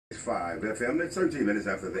106.5 FM. It's 13 minutes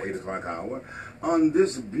after the 8 o'clock hour on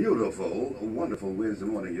this beautiful, wonderful Wednesday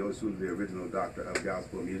morning. Yours truly, the original doctor of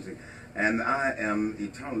gospel music. And I am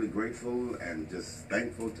eternally grateful and just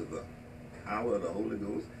thankful to the power of the Holy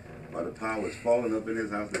Ghost. While the power is falling up in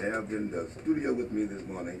his house, to have in the studio with me this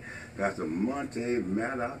morning, Pastor Monte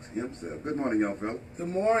Maddox himself. Good morning, young fella. Good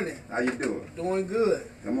morning. How you doing? Doing good.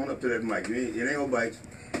 Come on up to that mic. It ain't gonna bite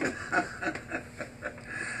you.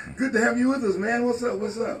 Good to have you with us, man. What's up?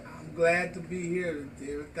 What's up? I'm glad to be here.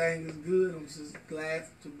 Everything is good. I'm just glad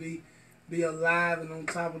to be alive and on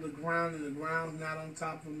top of the ground, and the ground's not on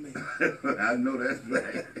top of me. I know that's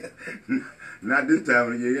right. Not this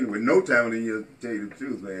time of the year anyway. No time of the year, to tell you the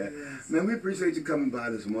truth, man. Yes. Man, we appreciate you coming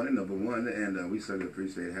by this morning, number one, and we certainly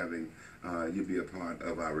appreciate having you be a part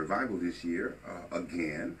of our revival this year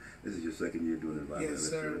again. This is your second year doing the revival. Yes,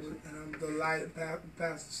 sir. And I'm delighted,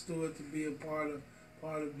 Pastor Stewart, to be a part of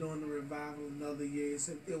doing the revival another year.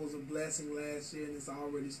 It was a blessing last year, and it's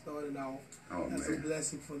already started off. Oh, that's man. a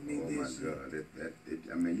blessing for me this year. Oh, my God.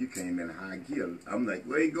 I mean, you came in high gear. I'm like,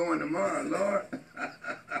 where you going tomorrow, Lord?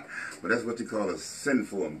 But that's what you call a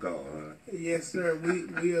send-form call, huh? Yes, sir.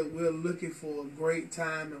 We're looking for a great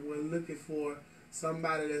time, and we're looking for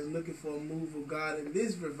somebody that's looking for a move of God. And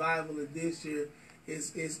this revival of this year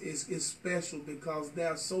is special because there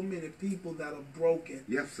are so many people that are broken.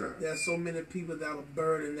 Yes, sir. There are so many people that are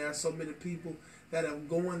burdened. There are so many people that are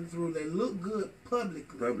going through. They look good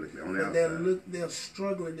publicly on the but outside. they're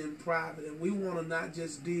struggling in private. And we want to not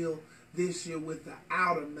just deal this year with the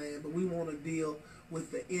outer man, but we want to deal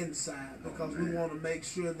with the inside, because we want to make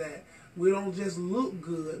sure that we don't just look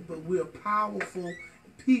good, but we're powerful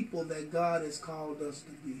people that God has called us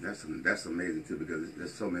to be. That's amazing too, because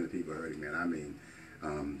there's so many people hurting, man. I mean,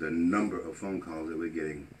 the number of phone calls that we're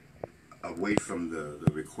getting away from the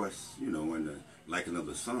requests, you know, and the liking of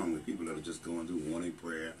the song, with people that are just going through wanting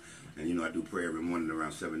prayer. And you know, I do prayer every morning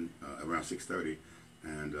around 6:30.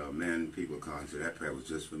 And man, people call and say that prayer was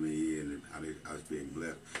just for me, and I was being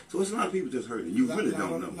blessed. So it's a lot of people just hurting. You really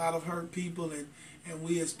don't know. A lot of hurt people, and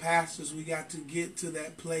we as pastors, we got to get to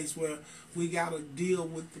that place where we got to deal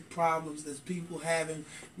with the problems that people having.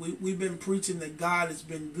 We've been preaching that God has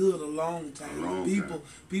been good a long time.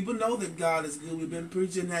 People know that God is good. We've been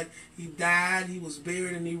preaching that He died, He was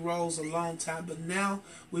buried, and He rose a long time. But now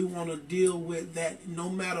we want to deal with that. No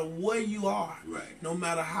matter where you are, right, no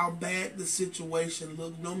matter how bad the situation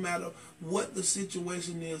looks, no matter what the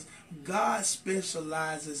situation is, God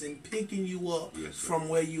specializes in picking you up from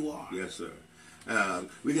where you are. Yes, sir.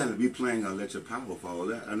 We got to be playing Let Your Power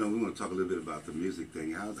Fall. I know we want to talk a little bit about the music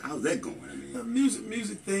thing. How's that going? I mean, the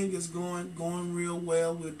music thing is going real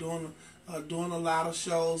well. We're doing a lot of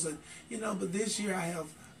shows, and you know, but this year I have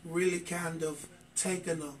really kind of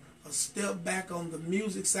taken a step back on the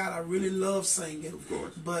music side. I really love singing, of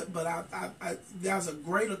course, but I there's a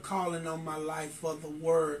greater calling on my life for the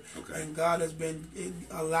word, and God has been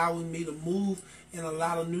allowing me to move in a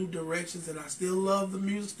lot of new directions, and I still love the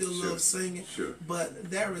music, still love singing,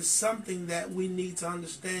 but there is something that we need to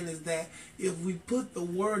understand, is that if we put the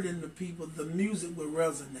word into people, the music will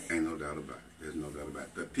resonate. Ain't no doubt about it. There's no doubt about it.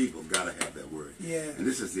 But people gotta have that word. Yeah. And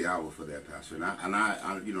this is the hour for that, Pastor. And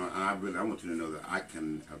I you know, I want you to know that I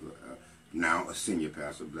can have now a senior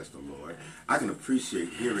pastor, bless the Lord. I can appreciate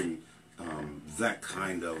hearing that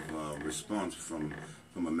kind of response from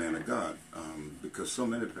a man of God, because so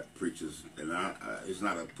many preachers, and it's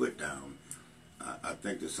not a put down. I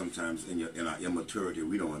think that sometimes in our immaturity,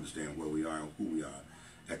 we don't understand where we are and who we are.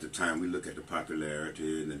 At the time, we look at the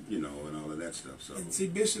popularity and you know, and all of that stuff. So, and see,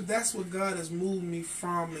 Bishop, that's what God has moved me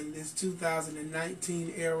from in this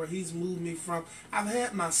 2019 era. He's moved me from. I've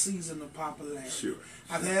had my season of popularity. Sure.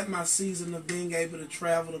 I've had my season of being able to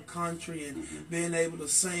travel the country and being able to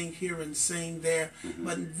sing here and sing there.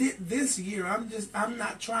 But this year, I'm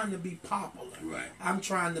not trying to be popular. Right. I'm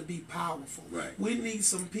trying to be powerful. Right. We need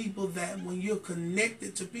some people that when you're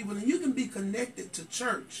connected to people, and you can be connected to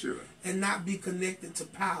church, and not be connected to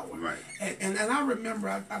power. Right. And I remember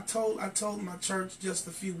I told my church just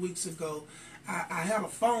a few weeks ago, I had a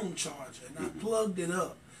phone charger and I plugged it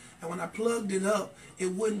up. And when I plugged it up,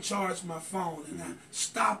 it wouldn't charge my phone. And I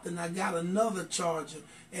stopped and I got another charger.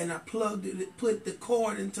 And I plugged it, put the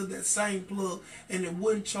cord into that same plug, and it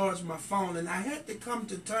wouldn't charge my phone. And I had to come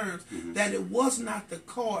to terms that it was not the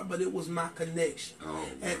cord, but it was my connection.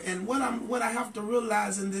 And what I have to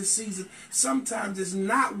realize in this season, sometimes it's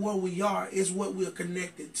not where we are, it's what we're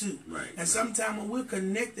connected to. And sometimes when we're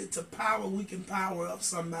connected to power, we can power up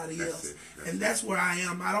somebody else. And that's where I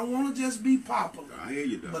am. I don't want to just be popular. I hear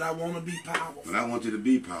you, though. But I I want to be powerful. But I want you to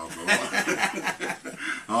be powerful.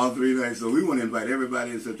 All 3 nights. So we want to invite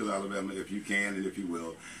everybody in Central Alabama, if you can and if you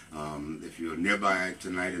will, if you're nearby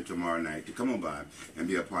tonight and tomorrow night, to come on by and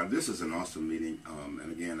be a part. This is an awesome meeting.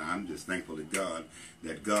 And again, I'm just thankful to God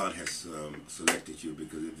that God has selected you,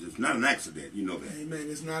 because it's not an accident. You know that. Amen.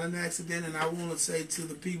 It's not an accident. And I want to say to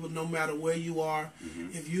the people, no matter where you are,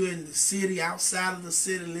 if you're in the city, outside of the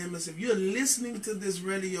city limits, if you're listening to this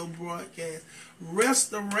radio broadcast,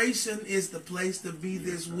 restoration is the place to be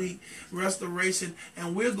this week. Restoration,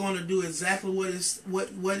 and we're going to do exactly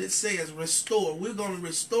what it says. Restore. We're going to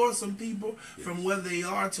restore some people from where they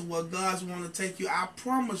are to where God's want to take you. I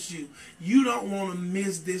promise you, you don't want to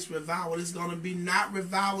miss this revival. It's going to be not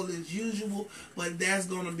revival as usual, but there's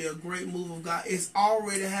going to be a great move of God. It's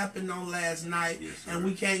already happened on last night, and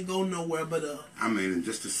we can't go nowhere but up. I mean, and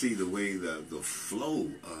just to see the way the flow,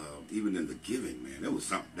 even in the giving, man, it was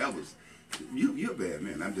something. That was. You're bad,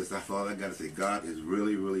 man. That's all I got to say. God is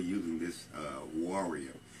really, really using this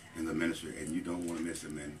warrior in the ministry, and you don't want to miss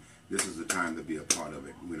it, man. This is the time to be a part of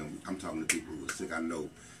it. You know, I'm talking to people who are sick, I know,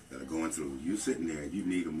 that are going through. You sitting there, you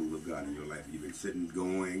need a move of God in your life. You've been sitting,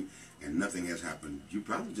 going, and nothing has happened. You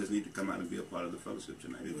probably just need to come out and be a part of the fellowship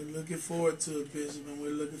tonight. We're looking forward to it, Bishop, and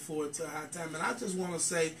we're looking forward to a high time. And I just want to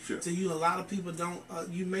say to you, a lot of people don't,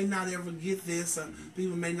 you may not ever get this,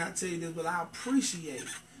 people may not tell you this, but I appreciate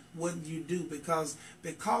what you do, because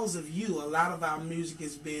of you, a lot of our music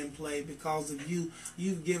is being played. Because of you,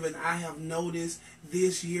 you've given, I have noticed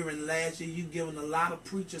this year and last year, you've given a lot of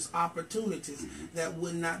preachers opportunities that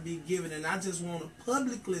would not be given. And I just want to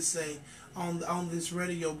publicly say on this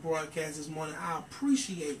radio broadcast this morning, I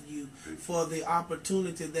appreciate you for the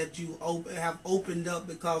opportunity that you have opened up,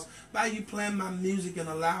 because by you playing my music and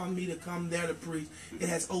allowing me to come there to preach, it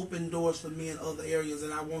has opened doors for me in other areas.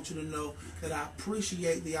 And I want you to know that I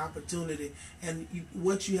appreciate the opportunity, and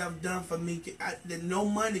what you have done for me, that no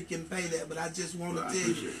money can pay that, but I just want to tell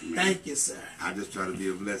you, thank you, sir. I just try to be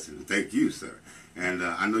a blessing. Thank you, sir. And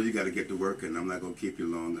I know you got to get to work, and I'm not going to keep you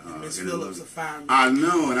long. Miss Phillips a fireman. I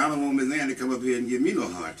know, and I don't want Miss Ann to come up here and give me no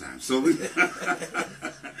hard time. So we,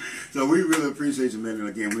 so we really appreciate you, man. And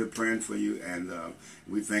again, we're praying for you, and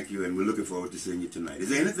we thank you, and we're looking forward to seeing you tonight. Is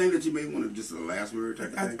there anything that you may want to, just a last word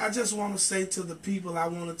type of thing? I just want to say to the people, I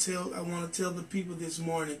want to tell the people this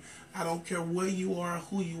morning, I don't care where you are,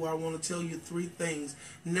 who you are, I want to tell you 3 things.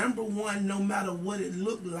 Number 1, no matter what it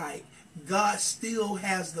looked like, God still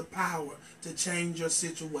has the power to change your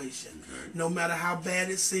situation. No matter how bad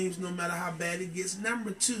it seems, no matter how bad it gets.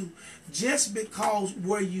 Number 2, just because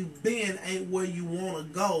where you've been ain't where you want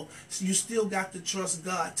to go, you still got to trust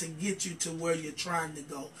God to get you to where you're trying to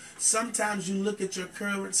go. Sometimes you look at your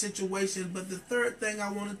current situation, but the 3rd thing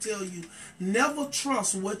I want to tell you, never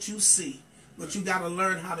trust what you see. But you got to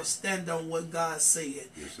learn how to stand on what God said.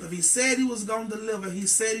 Yes, if he said he was going to deliver, he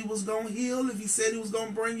said he was going to heal, if he said he was going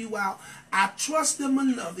to bring you out, I trust him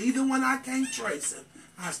enough. Even when I can't trace him,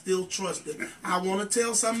 I still trust him. I want to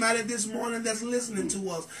tell somebody this morning that's listening to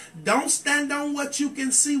us, don't stand on what you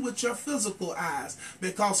can see with your physical eyes,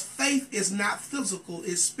 because faith is not physical,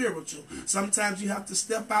 it's spiritual. Sometimes you have to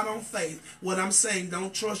step out on faith. What I'm saying,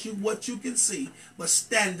 don't trust what you can see, but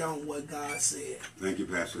stand on what God said. Thank you,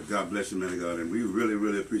 Pastor. God bless you, man of God. And we really,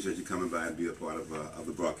 really appreciate you coming by and be a part of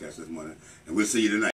the broadcast this morning. And we'll see you tonight.